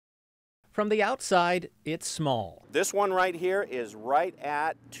From the outside, it's small. This one right here is right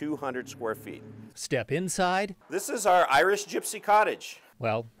at 200 square feet. Step inside. This is our Irish Gypsy cottage.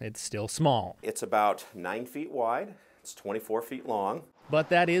 Well, it's still small. It's about 9 feet wide. It's 24 feet long. But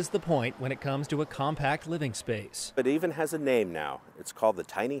that is the point when it comes to a compact living space. It even has a name now. It's called the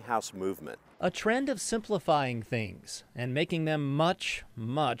tiny house movement. A trend of simplifying things and making them much,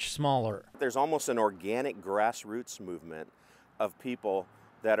 much smaller. There's almost an organic grassroots movement of people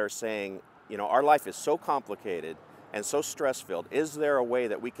that are saying, you know, our life is so complicated and so stress-filled. Is there a way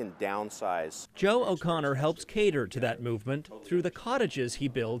that we can downsize? Joe O'Connor helps cater to that movement through the cottages he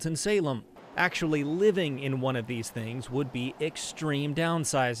builds in Salem. Actually living in one of these things would be extreme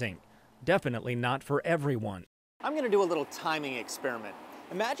downsizing. Definitely not for everyone. I'm going to do a little timing experiment.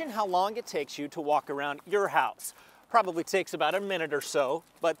 Imagine how long it takes you to walk around your house. Probably takes about a minute or so,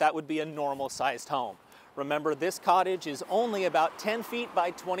 but that would be a normal-sized home. Remember, this cottage is only about 10 feet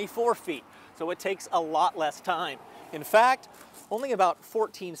by 24 feet, so it takes a lot less time. In fact, only about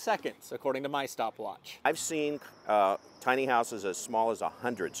 14 seconds, according to my stopwatch. I've seen tiny houses as small as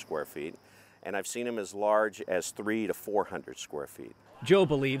 100 square feet, and I've seen them as large as 300 to 400 square feet. Joe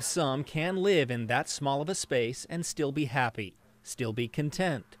believes some can live in that small of a space and still be happy, still be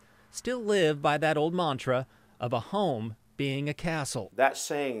content, still live by that old mantra of a home being a castle. That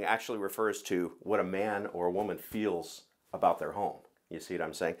saying actually refers to what a man or a woman feels about their home. You see what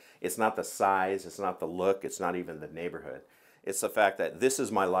I'm saying? It's not the size, it's not the look, it's not even the neighborhood. It's the fact that this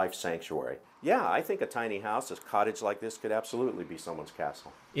is my life sanctuary. Yeah, I think a tiny house, a cottage like this could absolutely be someone's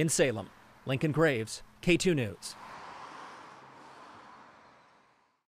castle. In Salem, Lincoln Graves, K2 News.